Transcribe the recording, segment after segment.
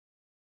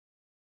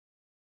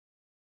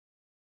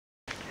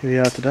Here we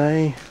are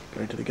today,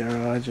 going to the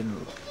garage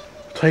and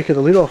taking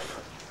the lid off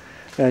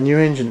our new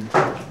engine,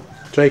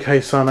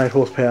 JKSON 8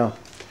 horsepower.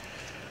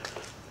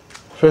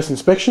 First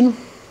inspection,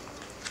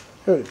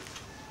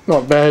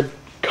 not bad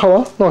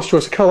colour, nice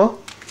choice of colour.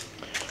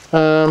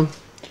 Not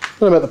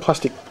about the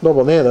plastic knob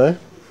on there though.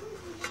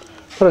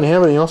 I don't know how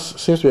everything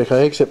else seems to be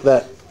okay except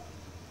that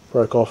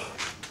broke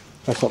off.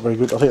 That's not very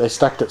good. I think they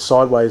stacked it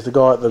sideways. The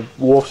guy at the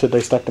wharf said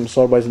they stacked them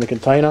sideways in the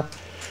container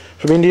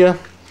from India.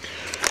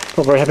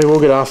 Not very happy. We'll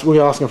be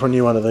asking for a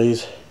new one of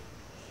these.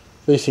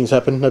 These things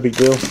happen, no big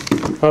deal.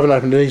 I haven't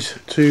opened these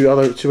two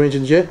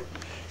engines yet.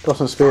 Got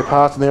some spare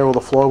parts and there are all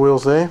the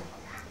flywheels there.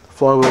 The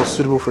flywheel is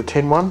suitable for a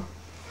 10-1.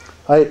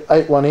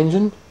 8-1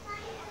 engine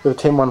with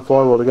a 10-1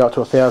 flywheel to go up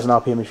to 1000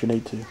 RPM if you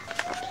need to. Do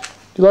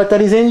you like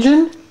that, his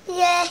engine?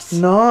 Yes.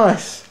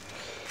 Nice.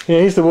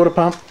 Yeah, here's the water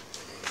pump.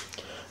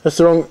 That's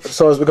the wrong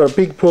size. We've got a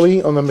big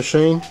pulley on the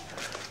machine,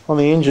 on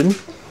the engine.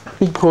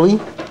 Big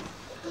pulley.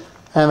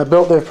 And the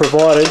belt they've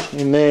provided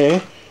in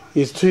there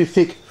is too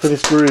thick for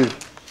this groove.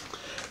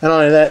 And not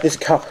only that, this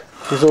cup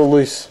is all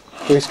loose.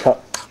 Grease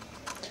cup.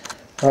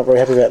 I'm not very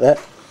happy about that.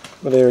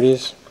 But there it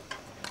is.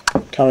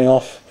 Coming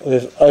off.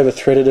 They've over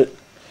threaded it.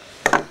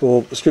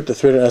 Or stripped the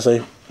thread as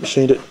they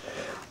machined it.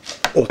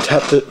 Or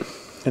tapped it.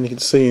 And you can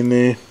see in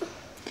there,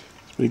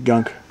 it's a bit of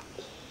gunk.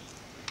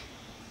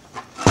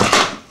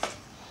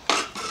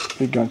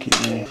 Big gunk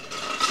in there.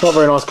 Not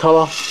very nice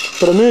colour,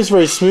 but it moves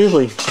very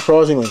smoothly,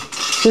 surprisingly.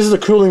 This is the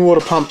cooling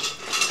water pump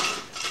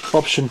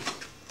option.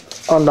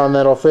 Undone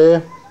that off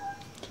there.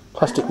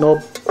 Plastic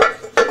knob.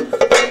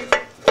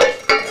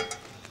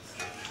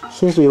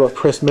 Seems to be like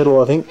pressed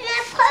metal, I think.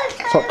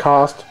 It's not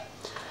cast.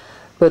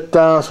 But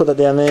let's put that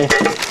down there.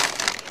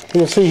 You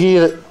can see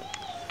here that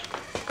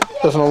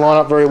it doesn't line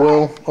up very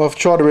well. I've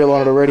tried to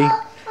realign it already.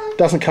 It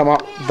doesn't come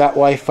up that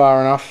way far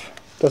enough.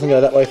 Doesn't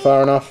go that way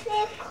far enough.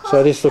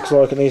 So this looks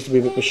like it needs to be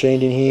a bit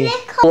machined in here.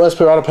 Well, as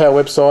per Autopower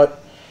website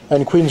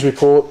and Quinn's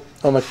report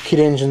on the kit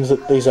engines,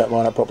 that these don't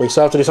line up properly.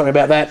 So I have to do something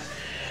about that.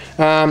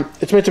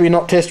 It's meant to be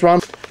not test run.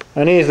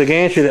 And here's the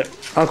gantry that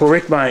Uncle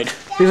Rick made.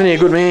 Isn't he a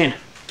good man?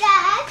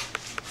 Dad,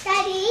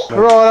 Daddy.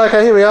 Right,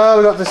 okay, here we are.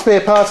 We've got the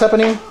spare parts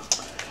happening.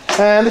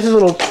 And this is a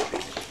little,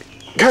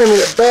 came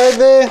with a bag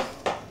there.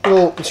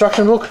 Little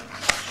instruction book.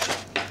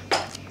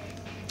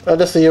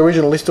 That's the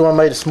original Lister one,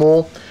 made it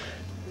small.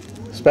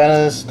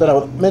 Spanners, don't know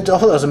what it meant. I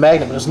thought that was a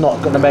magnet, but it's not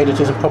got no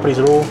magnetism properties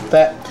at all.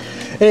 That.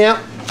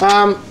 Anyhow,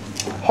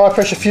 high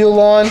pressure fuel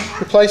line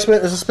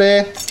replacement as a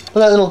spare. Look at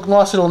that little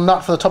nice little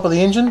nut for the top of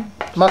the engine.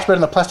 Much better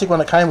than the plastic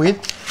one it came with.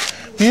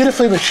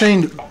 Beautifully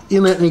machined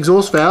inlet and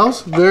exhaust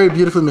valves. Very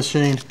beautifully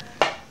machined.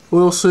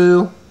 Oil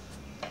seal,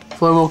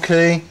 flywheel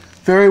key.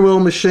 Very well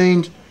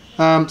machined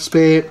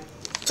spare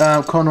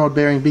conrod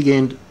bearing, big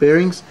end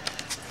bearings.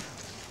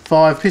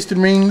 5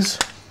 piston rings.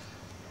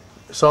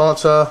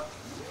 Silencer.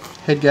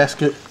 Head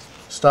gasket,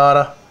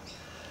 starter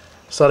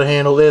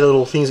handle. They're the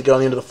little things that go on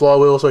the end of the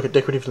flywheel, so make it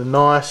decoratively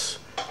nice.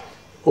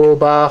 Oil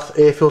bath,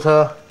 air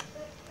filter,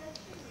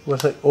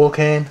 what's that, oil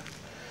can.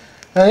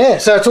 And yeah,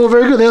 so it's all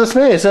very good. Now the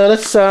spare. So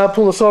let's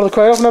pull the side of the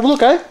crate off and have a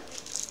look, eh?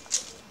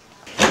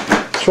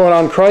 Try and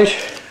uncrate.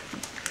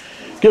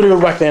 Give it a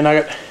good whack there,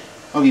 Nugget.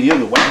 I'll give you a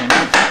good whack there,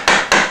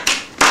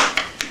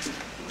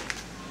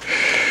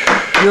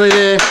 mate. Nearly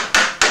there.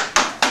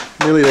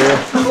 Nearly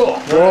there.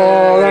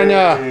 Oh, don't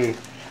ya?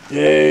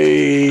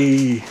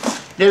 Yay!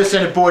 Never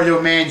send a boy to do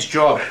a man's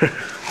job.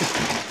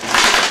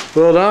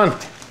 Well done.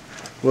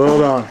 Well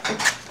done.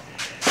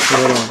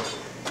 Well done.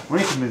 We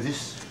need to move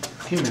this.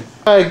 Can you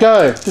move? Hey,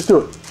 go. Just do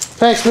it.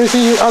 Thanks, Lucy.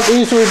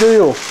 Here's the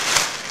reveal.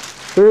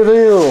 The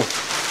reveal.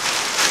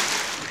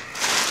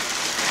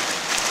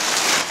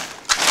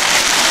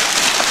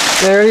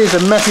 There it is,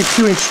 a massive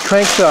 2-inch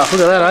crankshaft.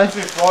 Look at that, eh?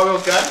 2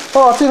 flywheels go.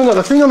 Oh, it's even got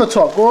the thing on the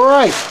top.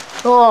 Great.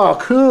 Oh,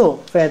 cool.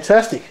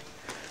 Fantastic.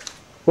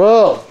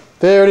 Well,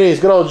 there it is.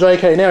 Good old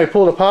JK. Now we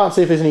pull it apart and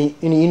see if there's any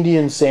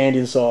Indian sand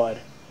inside.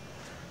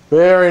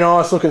 Very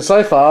nice looking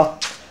so far,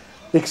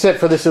 except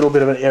for this little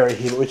bit of an error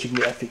here, which you can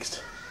get that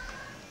fixed.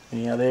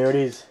 Anyhow, there it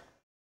is.